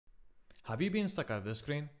Have you been stuck at this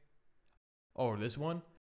screen? Or this one?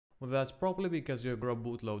 Well, that's probably because your GRUB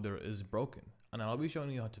bootloader is broken, and I'll be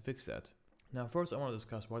showing you how to fix that. Now first I want to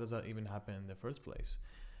discuss why does that even happen in the first place.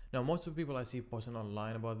 Now most of the people I see posting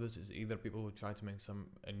online about this is either people who try to make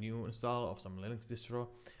a new install of some Linux distro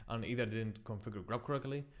and either didn't configure GRUB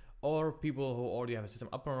correctly, or people who already have a system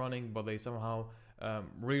up and running but they somehow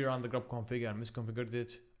rerun the GRUB config and misconfigured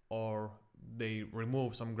it, or they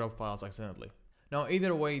remove some GRUB files accidentally. Now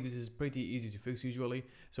either way, this is pretty easy to fix usually,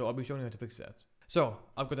 so I'll be showing you how to fix that. So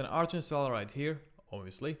I've got an Arch installer right here,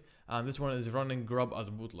 obviously, and this one is running GRUB as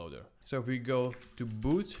a bootloader. So if we go to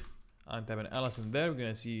boot and type an ls in there, we're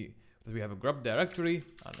gonna see that we have a GRUB directory,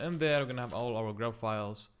 and in there we're gonna have all our GRUB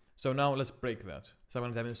files. So now let's break that. So I'm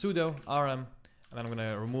gonna type in sudo rm, and then I'm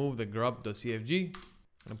gonna remove the grub.cfg, I'm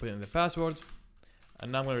gonna put in the password,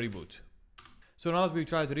 and now I'm gonna reboot. So now that we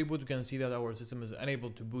try to reboot, we can see that our system is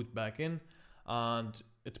unable to boot back in, and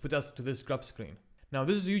it put us to this GRUB screen. Now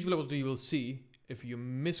this is usually what you will see if you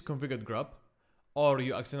misconfigured GRUB, or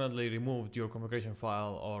you accidentally removed your configuration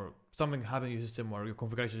file, or something happened in your system where your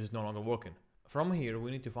configuration is no longer working. From here,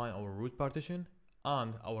 we need to find our root partition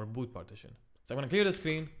and our boot partition. So I'm going to clear the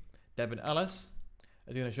screen, type in ls,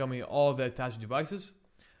 it's going to show me all the attached devices.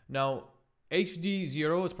 Now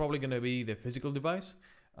HD0 is probably going to be the physical device,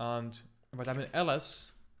 and if I type in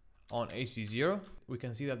ls on HD0, we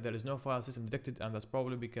can see that there is no file system detected, and that's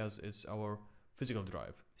probably because it's our physical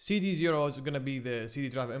drive. CD0 is going to be the CD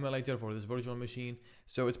drive emulator for this virtual machine,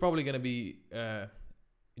 so it's probably going to be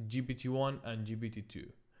GPT1 and GPT2.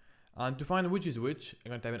 And to find which is which, I'm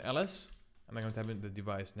going to type in ls, and I'm going to type in the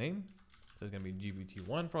device name, so it's going to be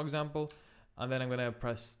GPT1 for example, and then I'm going to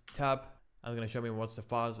press tab, and it's going to show me what's the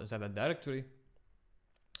files inside that directory.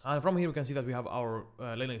 And from here we can see that we have our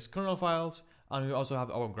Linux kernel files, and we also have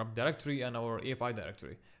our GRUB directory and our EFI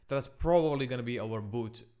directory. So that's probably going to be our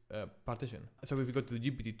boot partition. So if we go to the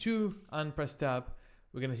GPT2 and press tab,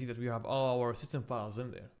 we're going to see that we have all our system files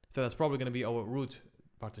in there. So that's probably going to be our root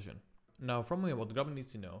partition. Now from here, what GRUB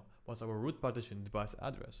needs to know was our root partition device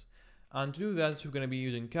address. And to do that, we're going to be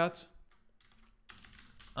using cat.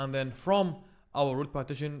 And then from our root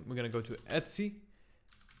partition, we're going to go to etc,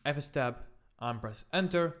 fstab, and press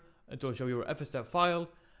enter. It will show you our fstab file.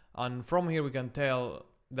 And from here, we can tell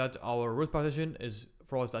that our root partition is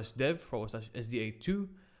 /dev/sda2,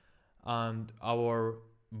 and our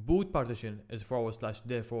boot partition is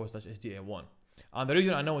 /dev/sda1. And the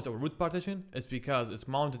reason I know it's our root partition is because it's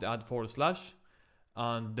mounted at /,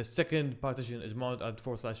 and the second partition is mounted at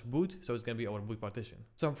 /boot, so it's going to be our boot partition.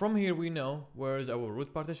 So from here we know where is our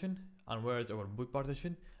root partition and where is our boot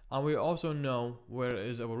partition, and we also know where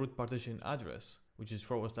is our root partition address, which is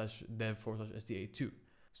 /dev/sda2.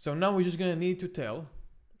 So now we're just going to need to tell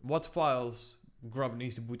what files GRUB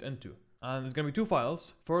needs to boot into. And there's going to be two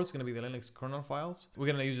files. First, it's going to be the Linux kernel files. We're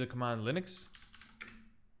going to use the command linux.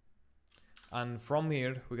 And from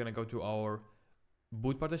here, we're going to go to our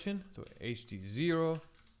boot partition. So hd0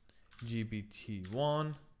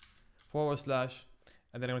 gpt1 /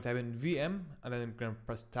 and then I'm going to type in VM, and then I'm going to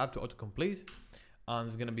press tab to autocomplete. And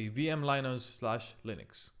it's going to be VM Linux.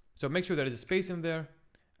 So make sure there is a space in there.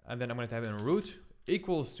 And then I'm going to type in root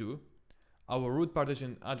equals to our root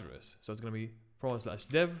partition address. So it's going to be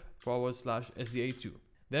 /dev/sda2.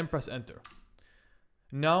 Then press enter.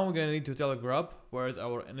 Now we're going to need to tell GRUB where is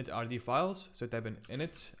our initrd files. So type in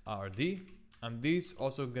initrd, and these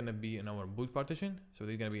also going to be in our boot partition. So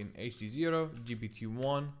they're going to be in hd0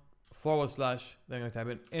 gpt1 / then I'm going to type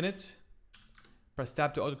in init, press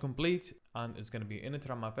tab to autocomplete, and it's going to be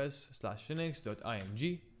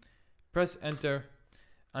initramfs/linux.img. Press enter,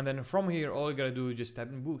 and then from here all you got to do is just type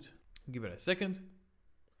in boot. Give it a second,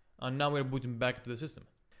 and now we're booting back to the system.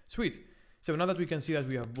 Sweet. So now that we can see that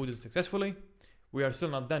we have booted successfully, we are still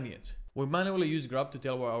not done yet. We manually use GRUB to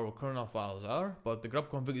tell where our kernel files are, but the GRUB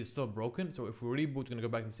config is still broken, so if we reboot, we're going to go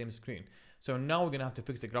back to the same screen. So now we're going to have to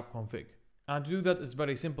fix the GRUB config. And to do that, it's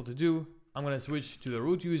very simple to do. I'm going to switch to the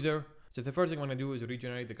root user. So the first thing I'm going to do is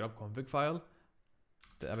regenerate the GRUB config file.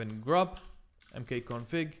 Type in grub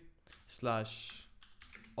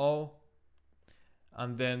mkconfig/o,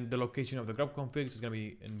 and then the location of the GRUB config is going to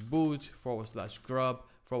be in boot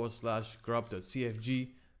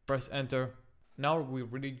 /grub/grub.cfg. Press enter. Now we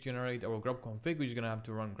regenerate our GRUB config, which is going to have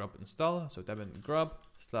to run grub install. So type in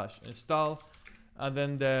grub/install, and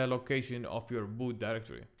then the location of your boot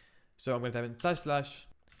directory. So I'm going to type in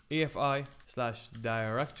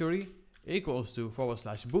 /efi/directory equals to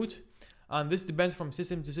 /boot. And this depends from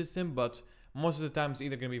system to system, but most of the time it's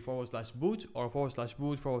either going to be /boot or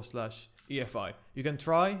 /boot/efi. You can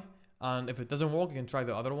try, and if it doesn't work, you can try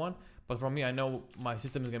the other one. But for me, I know my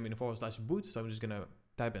system is going to be in /boot, so I'm just going to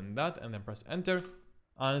type in that and then press enter.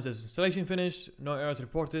 And it says installation finished, no errors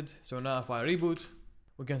reported. So now if I reboot,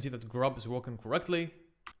 we can see that GRUB is working correctly.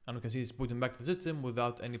 And we can see it's booting back to the system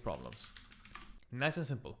without any problems. Nice and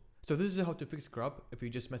simple. So this is how to fix GRUB if you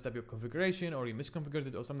just messed up your configuration or you misconfigured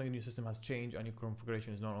it or something in your system has changed and your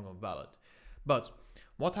configuration is no longer valid. But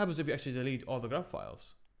what happens if you actually delete all the GRUB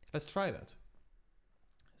files? Let's try that.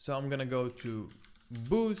 So I'm gonna go to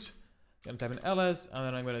boot, I'm gonna type in ls, and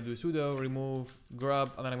then I'm gonna do sudo remove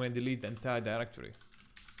grub, and then I'm gonna delete the entire directory.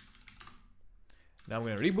 Now I'm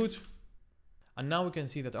gonna reboot, and now we can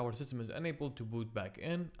see that our system is unable to boot back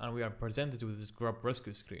in, and we are presented with this GRUB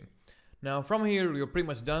rescue screen. Now from here, you're pretty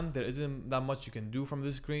much done. There isn't that much you can do from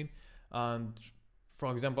this screen. And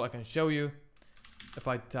for example, I can show you, if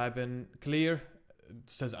I type in clear, it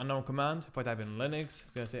says unknown command. If I type in Linux,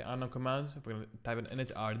 it's gonna say unknown command. If we're gonna type in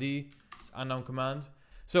init rd, it's unknown command.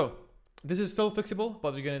 So this is still fixable,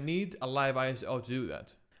 but you're gonna need a live ISO to do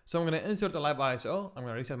that. So I'm gonna insert a live ISO. I'm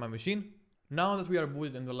gonna reset my machine. Now that we are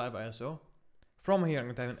booted in the live ISO, from here I'm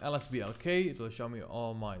gonna type in lsblk. It will show me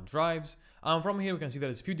all my drives. And from here we can see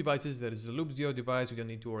there's a few devices. There is a loop 0 device. We don't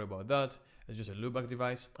need to worry about that. It's just a loopback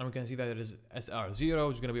device. And we can see that there is SR0,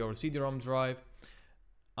 which is gonna be our CD-ROM drive.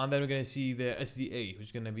 And then we're gonna see the SDA, which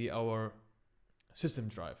is gonna be our system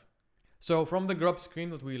drive. So from the GRUB screen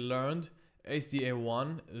that we learned,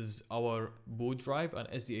 SDA1 is our boot drive and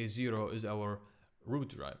SDA0 is our root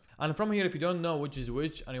drive. And from here, if you don't know which is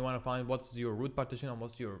which and you want to find what's your root partition and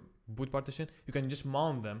what's your boot partition, you can just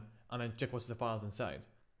mount them and then check what's the files inside.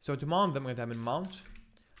 So to mount them, I'm gonna type in mount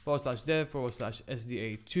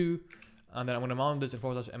 /dev/SDA2, and then I'm gonna mount this in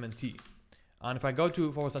 /MNT. And if I go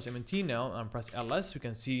to /MNT now and press ls, we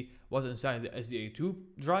can see what's inside the SDA2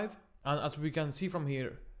 drive. And as we can see from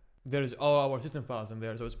here, there is all our system files in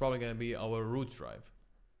there, so it's probably going to be our root drive.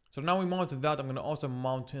 So now we mounted that, I'm going to also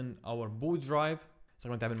mount in our boot drive. So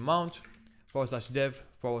I'm going to type in mount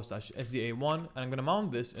 /dev/SDA1, and I'm going to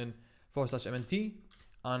mount this in /MNT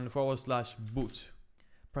and /boot.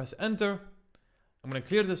 Press enter. I'm going to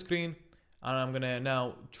clear the screen, and I'm going to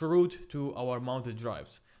now chroot to our mounted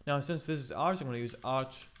drives. Now since this is Arch, I'm going to use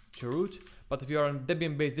Arch chroot, but if you are on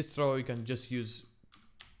Debian based distro, you can just use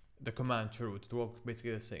the command chroot to work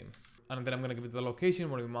basically the same. And then I'm gonna give it the location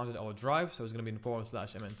where we mounted our drive, so it's gonna be in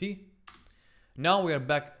 /MNT. Now we are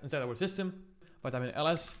back inside our system. By typing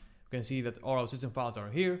ls, we can see that all our system files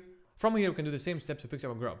are here. From here, we can do the same steps to fix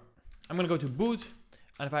our GRUB. I'm gonna go to boot,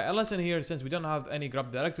 and if I ls in here, since we don't have any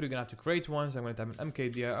GRUB directory, we're gonna have to create one. So I'm gonna type in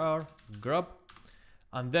mkdir grub,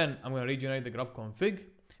 and then I'm gonna regenerate the GRUB config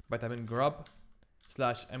by typing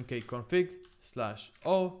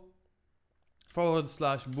grub/mkconfig/o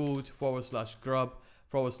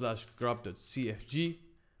 /boot/grub/grub.cfg.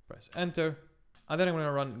 Press enter, and then I'm going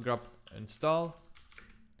to run grub install,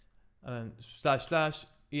 and then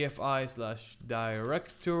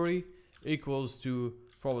 //efi/directory equals to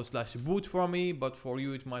 /boot for me, but for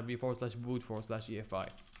you it might be /boot/efi.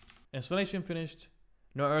 Installation finished,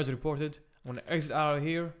 no errors reported. I'm going to exit out of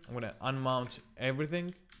here. I'm going to unmount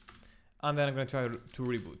everything, and then I'm going to try to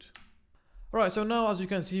reboot. Alright, so now as you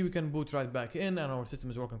can see, we can boot right back in and our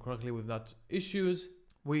system is working correctly without issues.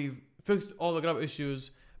 We've fixed all the GRUB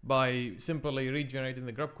issues by simply regenerating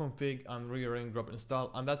the GRUB config and rearranging GRUB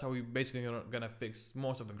install, and that's how we basically are gonna fix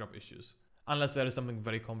most of the GRUB issues. Unless there is something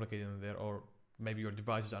very complicated in there, or maybe your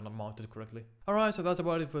devices are not mounted correctly. Alright, so that's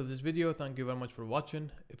about it for this video. Thank you very much for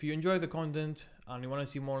watching. If you enjoy the content and you want to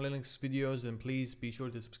see more Linux videos, then please be sure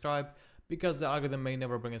to subscribe, because the algorithm may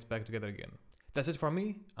never bring us back together again. That's it for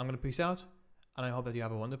me. I'm gonna peace out, and I hope that you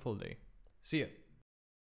have a wonderful day. See ya.